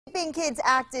Keeping kids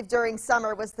active during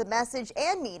summer was the message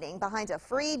and meaning behind a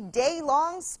free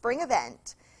day-long spring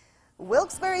event.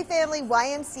 Wilkes-Barre Family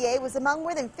YMCA was among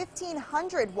more than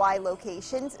 1,500 Y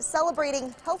locations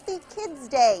celebrating Healthy Kids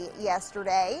Day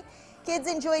yesterday. Kids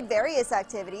enjoyed various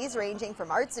activities ranging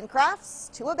from arts and crafts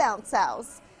to a bounce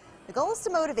house. The goal is to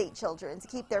motivate children to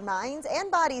keep their minds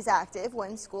and bodies active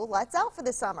when school lets out for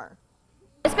the summer.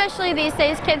 Especially these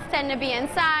days, kids tend to be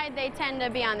inside, they tend to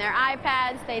be on their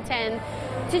iPads, they tend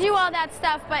to do all that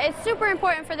stuff, but it's super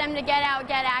important for them to get out,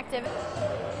 get active.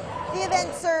 The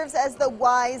event serves as the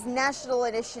Y's national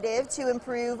initiative to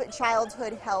improve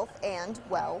childhood health and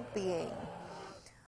well-being.